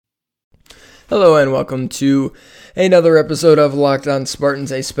Hello and welcome to another episode of Locked On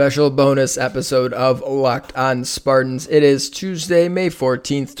Spartans, a special bonus episode of Locked On Spartans. It is Tuesday, May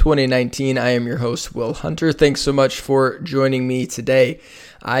 14th, 2019. I am your host, Will Hunter. Thanks so much for joining me today.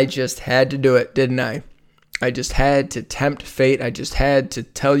 I just had to do it, didn't I? I just had to tempt fate. I just had to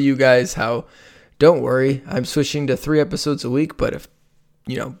tell you guys how, don't worry, I'm switching to 3 episodes a week, but if,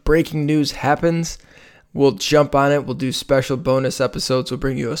 breaking news happens, we'll jump on it. We'll do special bonus episodes. We'll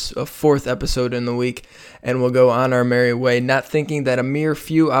bring you a 4th episode in the week, and we'll go on our merry way, not thinking that a mere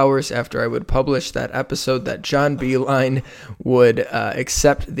few hours after I would publish that episode that John Beilein would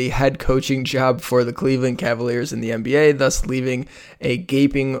accept the head coaching job for the Cleveland Cavaliers in the NBA, thus leaving a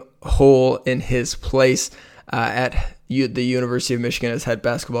gaping hole in his place at the University of Michigan as head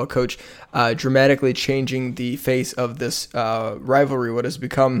basketball coach, dramatically changing the face of this rivalry, what has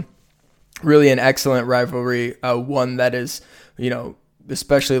become really an excellent rivalry, one that is,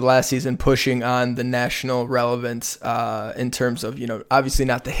 especially last season, pushing on the national relevance in terms of, obviously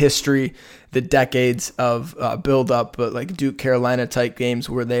not the history, the decades of build-up, but like Duke-Carolina type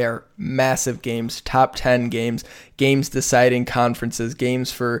games where they are massive games, top 10 games, games deciding conferences,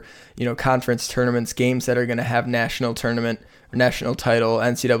 games for, conference tournaments, games that are going to have national tournament, national title,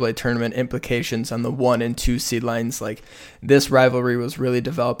 NCAA tournament implications on the 1 and 2 seed lines. Like, this rivalry was really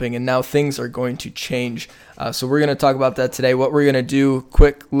developing, and now things are going to change. So we're going to talk about that today. What we're going to do,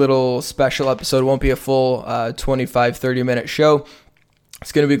 quick little special episode, won't be a full 25, 30-minute show.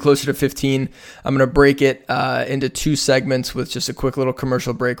 It's going to be closer to 15. I'm going to break it into 2 segments with just a quick little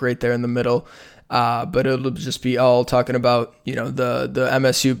commercial break right there in the middle. But it'll just be all talking about, the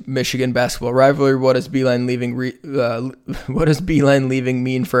MSU Michigan basketball rivalry. What does Beilein leaving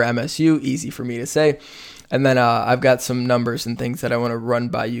mean for MSU? Easy for me to say. And then I've got some numbers and things that I want to run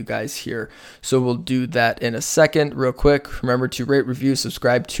by you guys here. So we'll do that in a second. Real quick, remember to rate, review,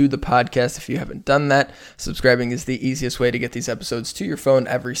 subscribe to the podcast if you haven't done that. Subscribing is the easiest way to get these episodes to your phone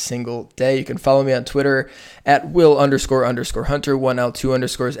every single day. You can follow me on Twitter at Will__Hunter, 1L, 2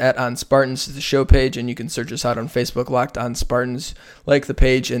 underscores at On Spartans is the show page, and you can search us out on Facebook, Locked On Spartans, like the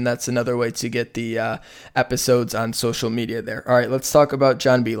page, and that's another way to get the episodes on social media there. All right, let's talk about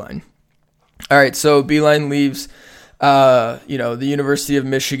John Beilein. All right, so Beilein leaves, the University of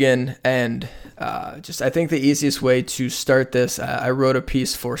Michigan, and I think the easiest way to start this, I wrote a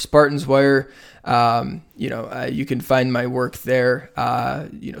piece for Spartans Wire. You can find my work there,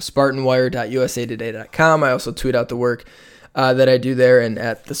 spartanwire.usatoday.com. I also tweet out the work that I do there and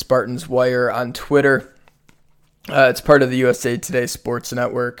at the Spartans Wire on Twitter. It's part of the USA Today Sports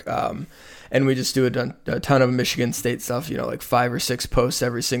Network. And we just do a ton of Michigan State stuff, like 5 or 6 posts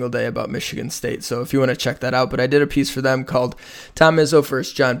every single day about Michigan State. So if you want to check that out, but I did a piece for them called Tom Izzo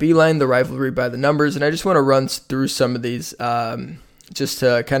vs. John Beilein, the rivalry by the numbers. And I just want to run through some of these just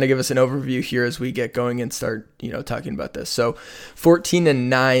to kind of give us an overview here as we get going and start, talking about this. So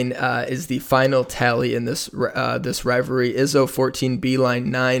 14-9 is the final tally in this rivalry. Izzo 14, Beilein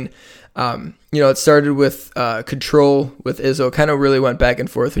 9. It started with control with Izzo, kind of really went back and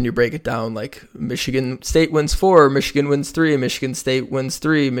forth when you break it down, like Michigan State wins 4, Michigan wins 3, Michigan State wins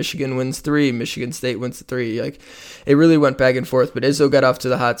 3, Michigan wins 3, Michigan State wins 3. Like, it really went back and forth, but Izzo got off to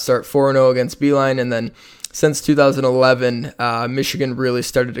the hot start, 4-0 against Beilein, and then since 2011, Michigan really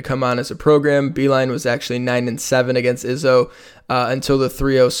started to come on as a program. Beilein was actually 9-7 against Izzo until the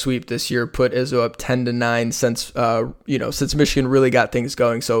 3-0 sweep this year put Izzo up 10-9 since Michigan really got things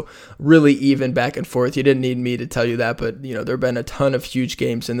going. So really even back and forth. You didn't need me to tell you that, but there have been a ton of huge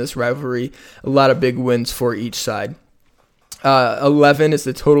games in this rivalry. A lot of big wins for each side. 11 is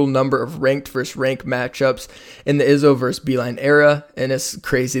the total number of ranked versus ranked matchups in the Izzo versus Beilein era, and it's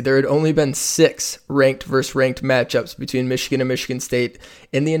crazy. There had only been 6 ranked versus ranked matchups between Michigan and Michigan State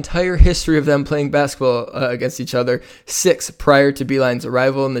in the entire history of them playing basketball against each other. 6 prior to Beilein's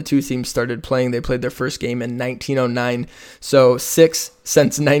arrival, and the 2 teams started playing. They played their first game in 1909, so 6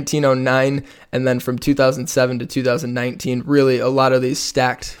 since 1909, and then from 2007 to 2019, really a lot of these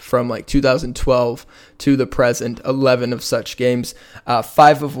stacked from like 2012 to the present, 11 of such games,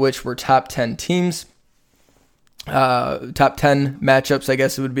 5 of which were top 10 teams. Top 10 matchups, I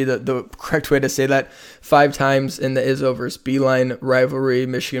guess it would be the correct way to say that. 5 times in the Izzo versus Beilein rivalry,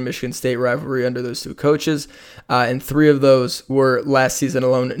 Michigan State rivalry under those 2 coaches, and 3 of those were last season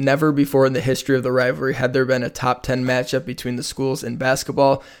alone. Never before in the history of the rivalry had there been a top 10 matchup between the schools in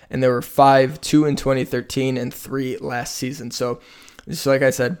basketball, and there were 5, 2 in 2013 and 3 last season. So just like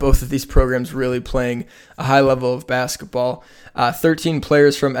I said, both of these programs really playing a high level of basketball. 13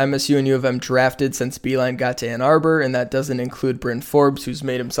 players from MSU and U of M drafted since Beilein got to Ann Arbor, and that doesn't include Bryn Forbes, who's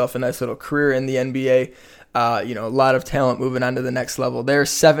made himself a nice little career in the NBA. A lot of talent moving on to the next level. There are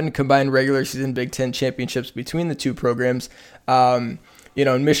 7 combined regular season Big Ten championships between the two programs. And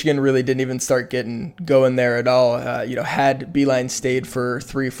Michigan really didn't even start getting going there at all. Had Beilein stayed for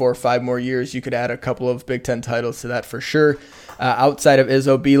 3, 4, 5 more years, you could add a couple of Big Ten titles to that for sure. Outside of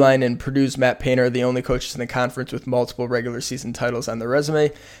Izzo, Beilein and Purdue's Matt Painter are the only coaches in the conference with multiple regular season titles on their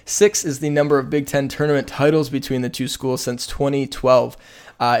resume. 6 is the number of Big Ten tournament titles between the two schools since 2012.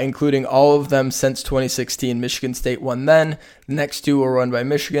 Including all of them since 2016. Michigan State won then. The next 2 were won by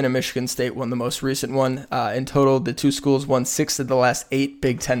Michigan, and Michigan State won the most recent one. In total, the two schools won 6 of the last 8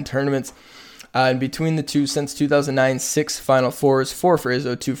 Big Ten tournaments. And between the two, since 2009, 6 Final Fours, 4 for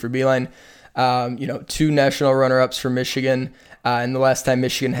Izzo, 2 for Beilein. 2 national runner-ups for Michigan. And the last time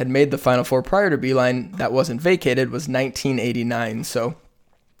Michigan had made the Final Four prior to Beilein that wasn't vacated was 1989. So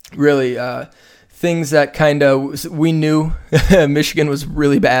really... things that kind of, we knew Michigan was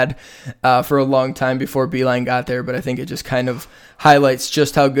really bad for a long time before Beilein got there, but I think it just kind of highlights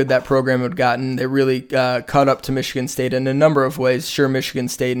just how good that program had gotten. They really caught up to Michigan State in a number of ways. Sure, Michigan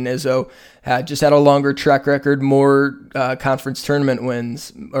State and Izzo just had a longer track record, more conference tournament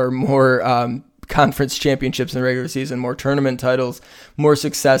wins, or more conference championships in the regular season, more tournament titles, more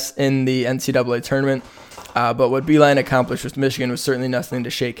success in the NCAA tournament. But what Beilein accomplished with Michigan was certainly nothing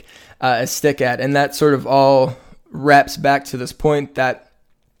to shake a stick at. And that sort of all wraps back to this point that,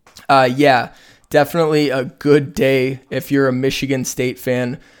 definitely a good day if you're a Michigan State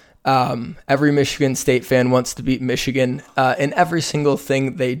fan. Every Michigan State fan wants to beat Michigan in every single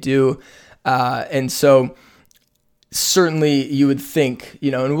thing they do. And so certainly you would think,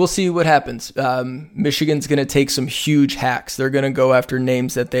 and we'll see what happens. Michigan's going to take some huge hacks. They're going to go after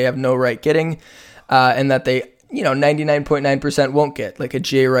names that they have no right getting. And that they, 99.9% won't get, like a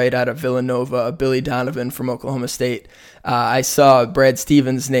Jay Wright out of Villanova, a Billy Donovan from Oklahoma State. I saw Brad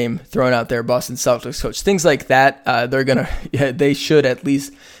Stevens' name thrown out there, Boston Celtics coach. Things like that, they should at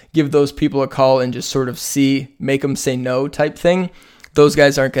least give those people a call and just sort of make them say no type thing. Those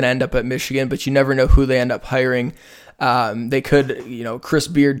guys aren't going to end up at Michigan, but you never know who they end up hiring. They could, Chris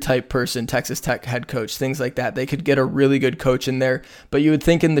Beard type person, Texas Tech head coach, things like that. They could get a really good coach in there, but you would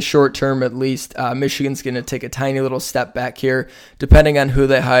think in the short term, at least, Michigan's going to take a tiny little step back here, depending on who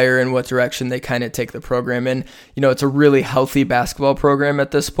they hire and what direction they kind of take the program in. It's a really healthy basketball program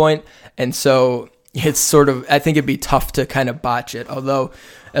at this point. And so it's sort of, I think it'd be tough to kind of botch it. Although,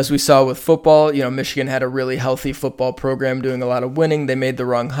 as we saw with football, Michigan had a really healthy football program doing a lot of winning. They made the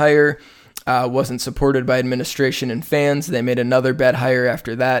wrong hire. Wasn't supported by administration and fans. They made another bad hire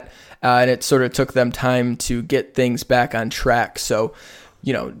after that, and it sort of took them time to get things back on track. So,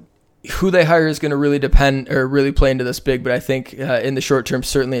 who they hire is going to really depend or really play into this big, but I think in the short term,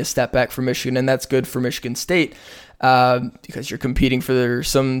 certainly a step back for Michigan, and that's good for Michigan State because you're competing for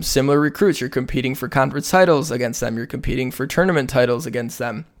some similar recruits. You're competing for conference titles against them. You're competing for tournament titles against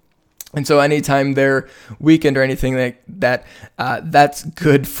them. And so anytime they're weakened or anything that's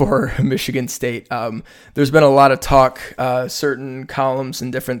good for Michigan State. There's been a lot of talk, certain columns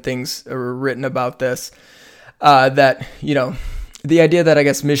and different things are written about this, that, the idea that I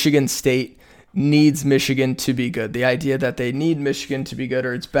guess Michigan State needs Michigan to be good, the idea that they need Michigan to be good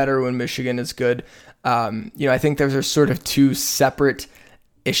or it's better when Michigan is good. I think those are sort of two separate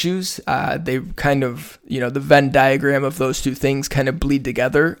issues. They kind of, the Venn diagram of those two things kind of bleed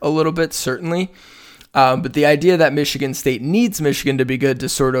together a little bit, certainly. But the idea that Michigan State needs Michigan to be good to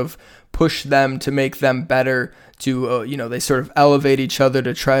sort of push them, to make them better, to, they sort of elevate each other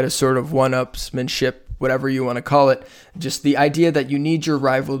to try to sort of one-upsmanship, whatever you want to call it. Just the idea that you need your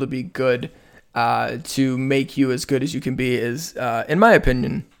rival to be good to make you as good as you can be is, in my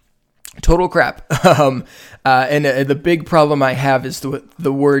opinion, total crap. And the big problem I have is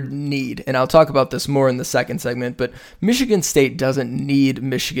the word need. And I'll talk about this more in the second segment, but Michigan State doesn't need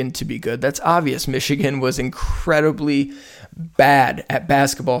Michigan to be good. That's obvious. Michigan was incredibly bad at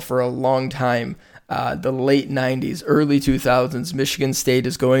basketball for a long time. The late 90s, early 2000s, Michigan State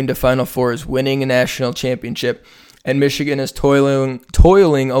is going to Final Fours, winning a national championship, and Michigan is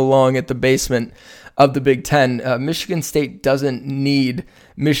toiling along at the basement of the Big Ten. Michigan State doesn't need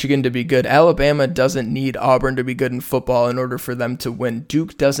Michigan to be good. Alabama doesn't need Auburn to be good in football in order for them to win.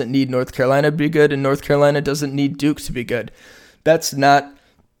 Duke doesn't need North Carolina to be good, and North Carolina doesn't need Duke to be good. That's not,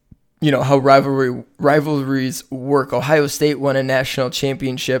 how rivalries work. Ohio State won a national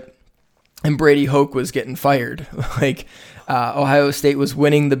championship, and Brady Hoke was getting fired. Ohio State was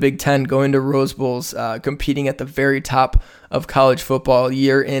winning the Big Ten, going to Rose Bowls, competing at the very top of college football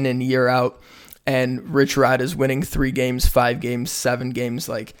year in and year out. And Rich Rod is winning 3 games, 5 games, 7 games.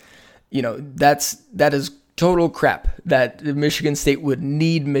 Like, that is total crap. That Michigan State would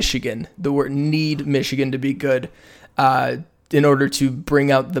need Michigan, the word need Michigan to be good, in order to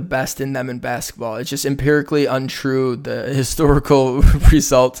bring out the best in them in basketball. It's just empirically untrue. The historical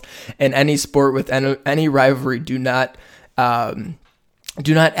results in any sport with any rivalry do not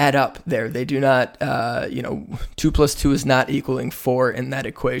add up there. They do not, 2 plus 2 is not equaling 4 in that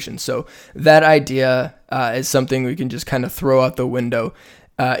equation. So that idea is something we can just kind of throw out the window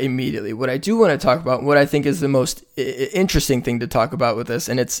immediately. What I do want to talk about, what I think is the most interesting thing to talk about with this,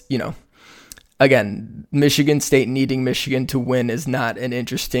 and it's, again, Michigan State needing Michigan to win is not an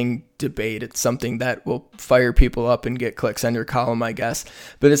interesting debate. It's something that will fire people up and get clicks on your column, I guess.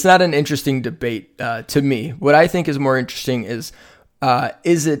 But it's not an interesting debate to me. What I think is more interesting is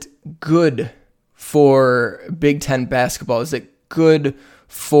it good for Big Ten basketball? Is it good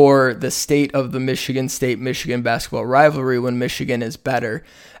for the state of the Michigan State-Michigan basketball rivalry when Michigan is better?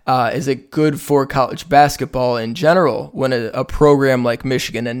 Is it good for college basketball in general when a program like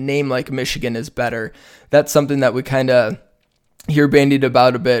Michigan, a name like Michigan is better? That's something that we kind of hear bandied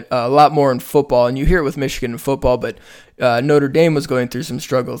about a lot more in football, and you hear it with Michigan in football, but Notre Dame was going through some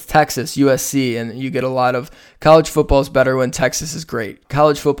struggles, Texas, USC, and you get a lot of college football is better when Texas is great.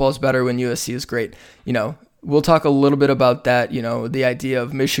 College football is better when USC is great. We'll talk a little bit about that, the idea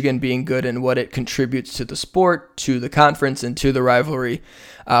of Michigan being good and what it contributes to the sport, to the conference, and to the rivalry.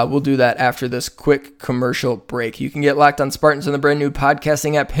 We'll do that after this quick commercial break. You can get Locked on Spartans on the brand new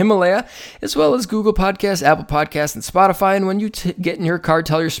podcasting app Himalaya, as well as Google Podcasts, Apple Podcasts, and Spotify. And when you get in your car,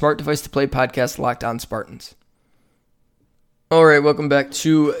 tell your smart device to play podcast Locked on Spartans. All right, welcome back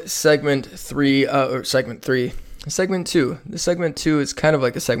to segment 3. Segment 2. The segment 2 is kind of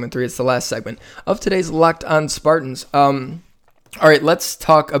like a segment 3. It's the last segment of today's Locked on Spartans. All right, let's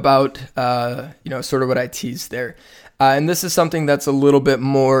talk about, sort of what I teased there. And this is something that's a little bit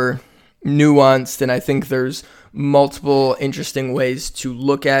more nuanced, and I think there's multiple interesting ways to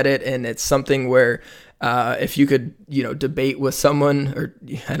look at it. And it's something where if you could, debate with someone, or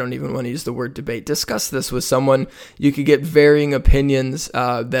I don't even want to use the word debate, discuss this with someone, you could get varying opinions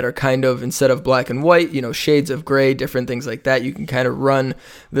that are kind of, instead of black and white, shades of gray, different things like that. You can kind of run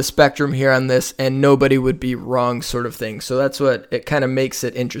the spectrum here on this and nobody would be wrong, sort of thing. So that's what it kind of makes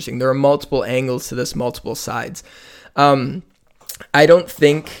it interesting. There are multiple angles to this, multiple sides. I don't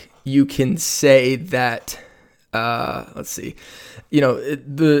think you can say that, the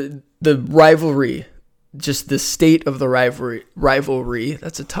rivalry, just the state of the rivalry,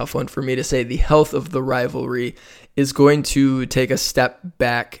 that's a tough one for me to say. The health of the rivalry is going to take a step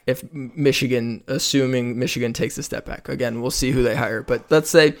back if assuming Michigan takes a step back. Again, we'll see who they hire, but let's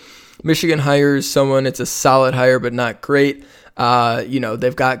say Michigan hires someone, it's a solid hire, but not great.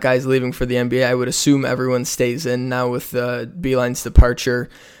 They've got guys leaving for the NBA. I would assume everyone stays in now with Beilein's departure.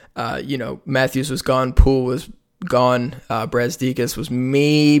 Matthews was gone, Poole was gone, Brazdeikis was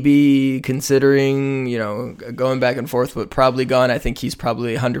maybe considering, going back and forth, but probably gone. I think he's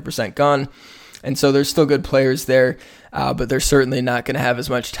probably 100% gone. And so there's still good players there, but they're certainly not going to have as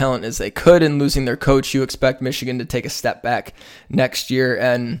much talent as they could. And losing their coach, you expect Michigan to take a step back next year.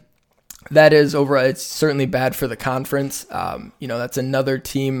 And that is overall, it's certainly bad for the conference. That's another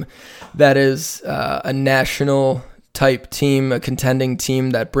team that is a national type team, a contending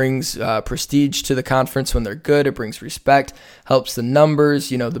team that brings prestige to the conference when they're good. It brings respect, helps the numbers.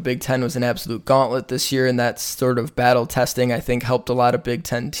 The Big Ten was an absolute gauntlet this year, and that sort of battle testing, I think, helped a lot of Big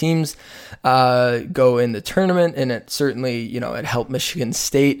Ten teams go in the tournament, and it certainly, it helped Michigan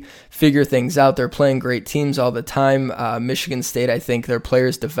State figure things out. They're playing great teams all the time. Michigan State, I think their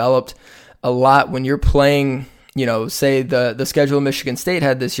players developed a lot when you're playing, say the schedule Michigan State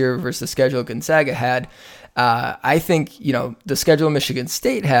had this year versus the schedule Gonzaga had. I think, the schedule Michigan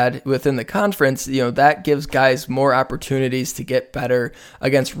State had within the conference, that gives guys more opportunities to get better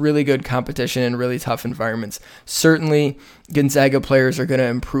against really good competition in really tough environments. Certainly, Gonzaga players are going to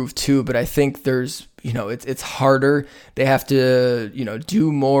improve too, but I think there's, it's harder. They have to,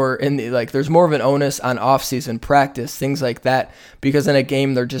 do more, and there's more of an onus on off-season practice, things like that, because in a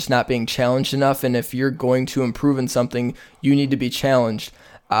game, they're just not being challenged enough, and if you're going to improve in something, you need to be challenged.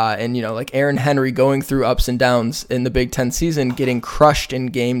 Like Aaron Henry going through ups and downs in the Big Ten season, getting crushed in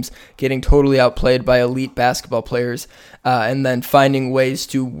games, getting totally outplayed by elite basketball players, and then finding ways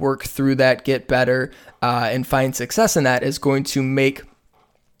to work through that, get better, and find success in that is going to make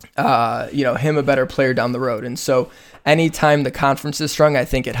him a better player down the road. And so anytime the conference is strong, I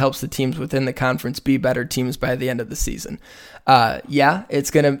think it helps the teams within the conference be better teams by the end of the season.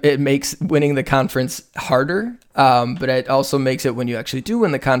 It makes winning the conference harder, but it also makes it, when you actually do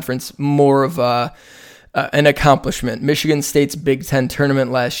win the conference, more of an accomplishment. Michigan State's Big Ten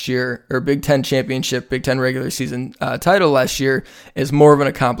tournament last year, or Big Ten championship, Big Ten regular season title last year, is more of an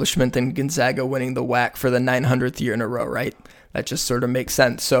accomplishment than Gonzaga winning the WAC for the 900th year in a row, right? That just sort of makes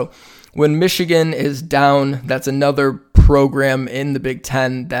sense. So when Michigan is down, that's another program in the Big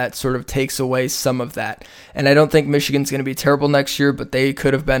Ten that sort of takes away some of that. And I don't think Michigan's going to be terrible next year, but they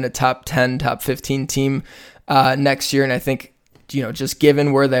could have been a top 10, top 15 team next year. And I think, just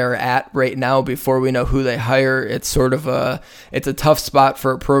given where they're at right now, before we know who they hire, it's a tough spot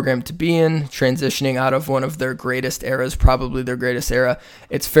for a program to be in, transitioning out of one of their greatest eras, probably their greatest era.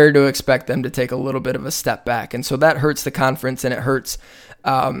 It's fair to expect them to take a little bit of a step back. And so that hurts the conference, and it hurts,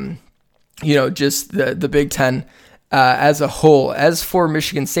 just the Big Ten as a whole. As for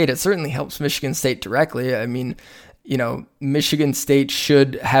Michigan State, it certainly helps Michigan State directly. I mean, Michigan State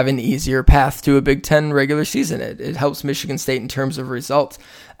should have an easier path to a Big Ten regular season. It helps Michigan State in terms of results.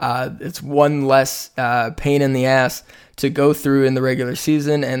 It's one less pain in the ass to go through in the regular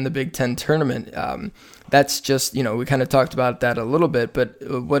season and the Big Ten tournament. That's just, we kind of talked about that a little bit, but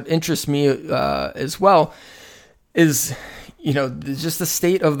what interests me as well is, just the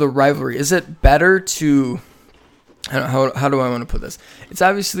state of the rivalry. Is it better to... How do I want to put this? It's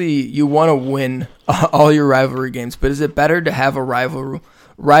obviously you want to win all your rivalry games, but is it better to have a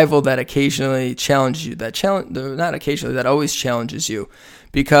rival that occasionally challenges you? Not occasionally, that always challenges you,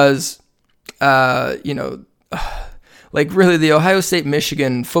 because really the Ohio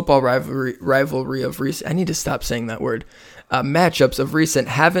State-Michigan football rivalry of recent. I need to stop saying that word. Matchups of recent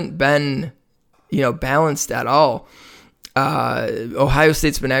haven't been balanced at all. Ohio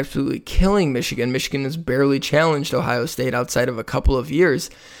State's been absolutely killing Michigan. Michigan has barely challenged Ohio State outside of a couple of years.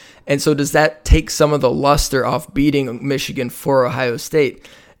 And so does that take some of the luster off beating Michigan for Ohio State?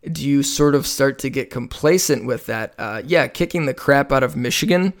 Do you sort of start to get complacent with that? Kicking the crap out of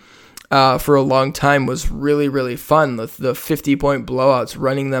Michigan for a long time was really, really fun. The 50-point blowouts,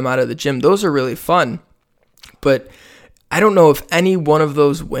 running them out of the gym, those are really fun. But I don't know if any one of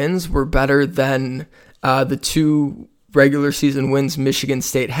those wins were better than the two regular season wins Michigan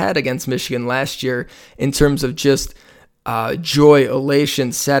State had against Michigan last year in terms of just joy,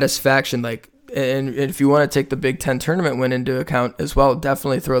 elation, satisfaction. And if you want to take the Big Ten tournament win into account as well,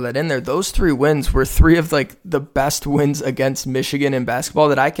 definitely throw that in there. Those three wins were three of the best wins against Michigan in basketball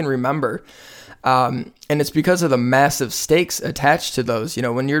that I can remember. And it's because of the massive stakes attached to those.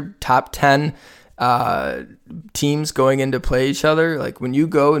 When you're top 10 teams going into play each other, when you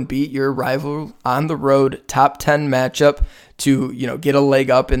go and beat your rival on the road, top 10 matchup to get a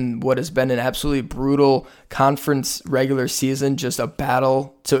leg up in what has been an absolutely brutal conference regular season, just a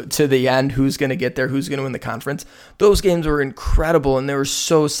battle to the end, who's going to get there, who's going to win the conference. Those games were incredible, and they were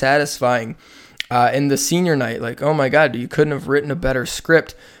so satisfying. In the senior night, oh my God, you couldn't have written a better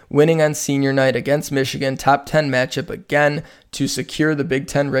script. Winning on senior night against Michigan, top 10 matchup again to secure the Big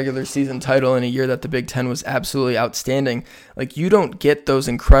Ten regular season title in a year that the Big Ten was absolutely outstanding. You don't get those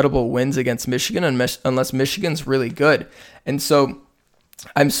incredible wins against Michigan unless Michigan's really good. And so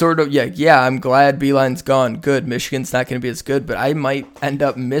I'm sort of, I'm glad Beilein's gone. Good. Michigan's not going to be as good, but I might end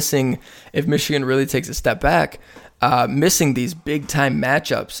up missing, if Michigan really takes a step back, missing these big time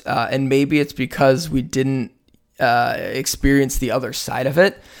matchups. And maybe it's because we didn't experience the other side of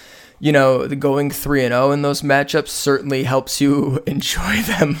it. The going 3-0 in those matchups certainly helps you enjoy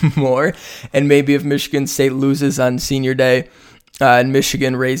them more. And maybe if Michigan State loses on senior day and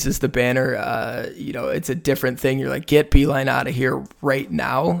Michigan raises the banner, it's a different thing. You're like, get Beilein out of here right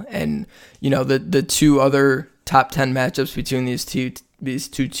now. And, the two other top 10 matchups between these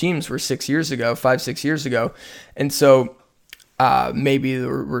two teams were 6 years ago, 5-6 years ago. And so maybe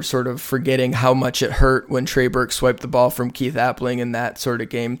we're sort of forgetting how much it hurt when Trey Burke swiped the ball from Keith Appling in that sort of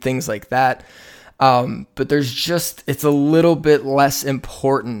game, things like that. But it's a little bit less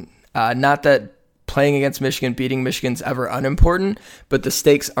important. Not that playing against Michigan, beating Michigan's ever unimportant, but the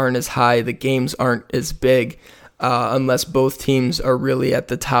stakes aren't as high. The games aren't as big unless both teams are really at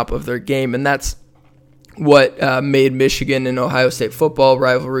the top of their game. And that's what made Michigan and Ohio State football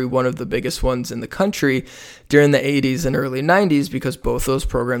rivalry one of the biggest ones in the country during the 80s and early 90s, because both those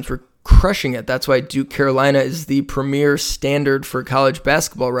programs were crushing it. That's why Duke Carolina is the premier standard for college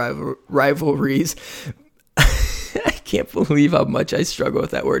basketball rivalries. I can't believe how much I struggle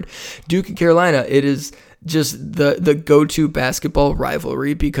with that word. Duke and Carolina, it is just the go-to basketball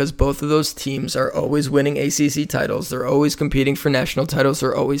rivalry because both of those teams are always winning ACC titles. They're always competing for national titles.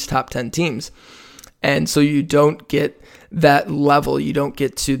 They're always top 10 teams. And so you don't get that level. You don't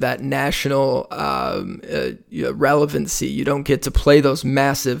get to that national relevancy. You don't get to play those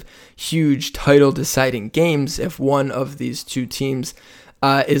massive, huge title deciding games if one of these two teams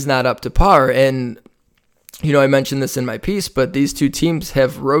is not up to par. And I mentioned this in my piece, but these two teams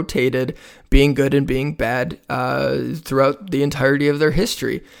have rotated being good and being bad throughout the entirety of their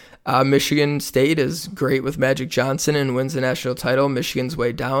history. Michigan State is great with Magic Johnson and wins the national title. Michigan's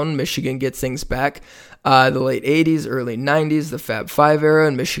way down. Michigan gets things back. The late 80s, early 90s, the Fab Five era,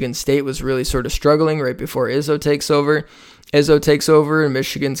 and Michigan State was really sort of struggling right before Izzo takes over. Izzo takes over, and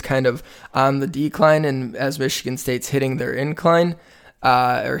Michigan's kind of on the decline, and as Michigan State's hitting their incline,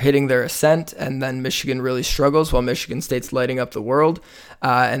 or hitting their ascent, and then Michigan really struggles while Michigan State's lighting up the world.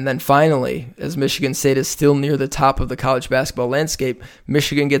 And then finally, as Michigan State is still near the top of the college basketball landscape,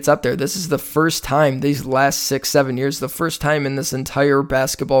 Michigan gets up there. This is the first time, these last 6-7 years, the first time in this entire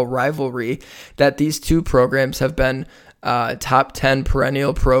basketball rivalry that these two programs have been top 10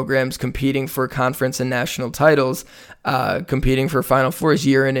 perennial programs competing for conference and national titles, competing for Final Fours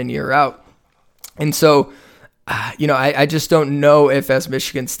year in and year out. And so, I just don't know if as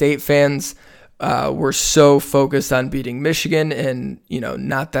Michigan State fans, we're so focused on beating Michigan and,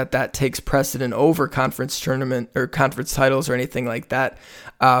 not that takes precedent over conference tournament or conference titles or anything like that.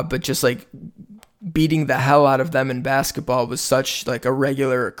 But just like beating the hell out of them in basketball was such like a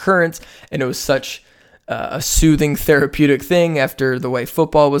regular occurrence, and it was such a soothing therapeutic thing after the way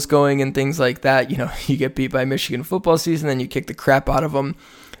football was going and things like that. You get beat by Michigan football season, then you kick the crap out of them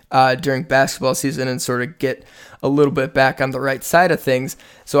during basketball season and sort of get a little bit back on the right side of things.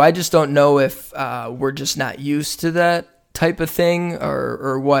 So I just don't know if we're just not used to that type of thing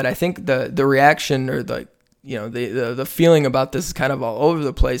or what. I think the reaction or the feeling about this is kind of all over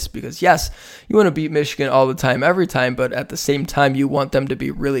the place because yes, you want to beat Michigan all the time, every time, but at the same time, you want them to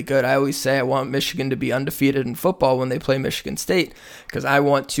be really good. I always say I want Michigan to be undefeated in football when they play Michigan State because I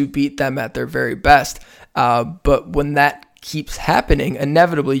want to beat them at their very best. But when that keeps happening,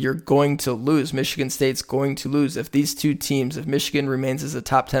 inevitably you're going to lose. Michigan State's going to lose. If these two teams, if Michigan remains as a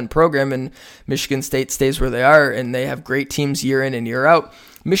top 10 program and Michigan State stays where they are and they have great teams year in and year out,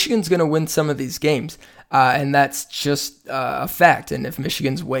 Michigan's going to win some of these games. And that's just a fact. And if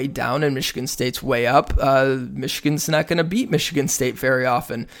Michigan's way down and Michigan State's way up, Michigan's not going to beat Michigan State very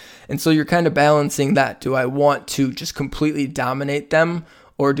often. And so you're kind of balancing that. Do I want to just completely dominate them,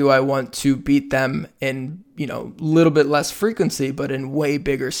 or do I want to beat them in, a little bit less frequency, but in way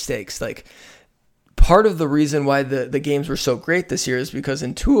bigger stakes? Like, part of the reason why the games were so great this year is because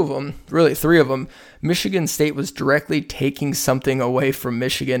in two of them, really three of them, Michigan State was directly taking something away from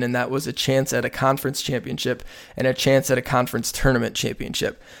Michigan, and that was a chance at a conference championship and a chance at a conference tournament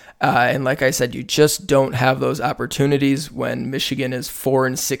championship. And like I said, you just don't have those opportunities when Michigan is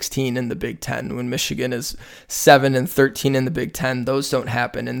 4-16 in the Big Ten, when Michigan is 7-13 in the Big Ten. Those don't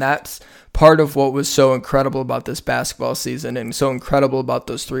happen. And that's part of what was so incredible about this basketball season and so incredible about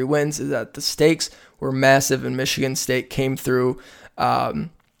those 3 wins is that the stakes were massive, and Michigan State came through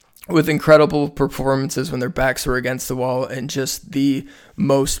with incredible performances when their backs were against the wall and just the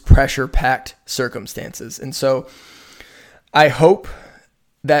most pressure-packed circumstances. And so I hope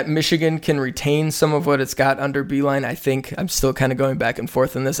that Michigan can retain some of what it's got under Beilein. I think I'm still kind of going back and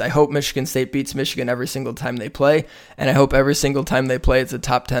forth on this. I hope Michigan State beats Michigan every single time they play, and I hope every single time they play it's a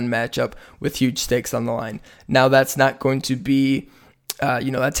top 10 matchup with huge stakes on the line. Now, that's not going to be,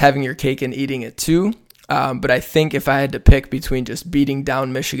 that's having your cake and eating it too. But I think if I had to pick between just beating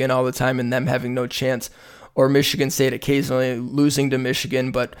down Michigan all the time and them having no chance, or Michigan State occasionally losing to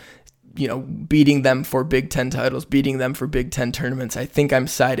Michigan, but beating them for Big Ten titles, beating them for Big Ten tournaments, I think I'm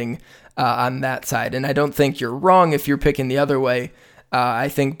siding on that side. And I don't think you're wrong if you're picking the other way. I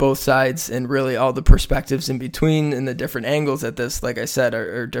think both sides and really all the perspectives in between and the different angles at this, like I said,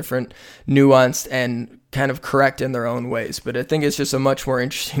 are different, nuanced, and kind of correct in their own ways. But I think it's just a much more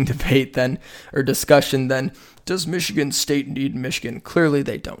interesting debate or discussion than, does Michigan State need Michigan? Clearly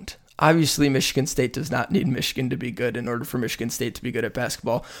they don't. Obviously, Michigan State does not need Michigan to be good in order for Michigan State to be good at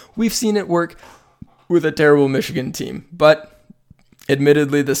basketball. We've seen it work with a terrible Michigan team. But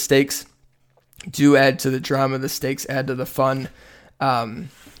admittedly, the stakes do add to the drama. The stakes add to the fun,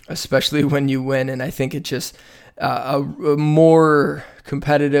 especially when you win. And I think it just a more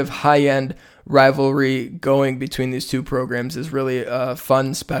competitive, high-end rivalry going between these two programs is really a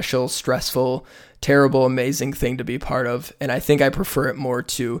fun, special, stressful, terrible, amazing thing to be part of. And I think I prefer it more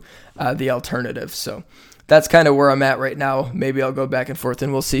to the alternative. So that's kind of where I'm at right now. Maybe I'll go back and forth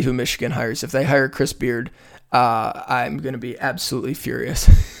and we'll see who Michigan hires. If they hire Chris Beard, I'm going to be absolutely furious.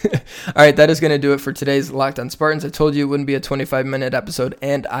 All right, that is going to do it for today's Locked on Spartans. I told you it wouldn't be a 25-minute episode,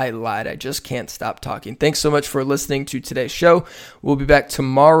 and I lied. I just can't stop talking. Thanks so much for listening to today's show. We'll be back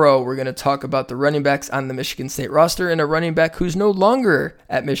tomorrow. We're going to talk about the running backs on the Michigan State roster and a running back who's no longer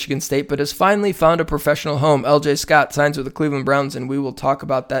at Michigan State but has finally found a professional home. LJ Scott signs with the Cleveland Browns, and we will talk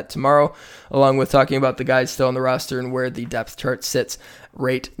about that tomorrow, along with talking about the guys still on the roster and where the depth chart sits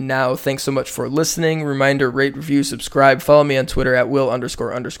right now. Thanks so much for listening. Reminder, rate, review, subscribe. Follow me on Twitter at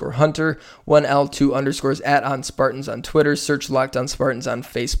Will__Hunter, 1L, 2 underscores at On Spartans on Twitter. Search Locked on Spartans on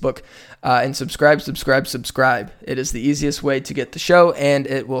Facebook, and subscribe. It is the easiest way to get the show, and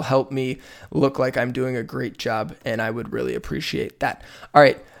it will help me look like I'm doing a great job, and I would really appreciate that. All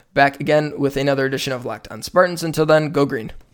right, back again with another edition of Locked on Spartans. Until then, go green.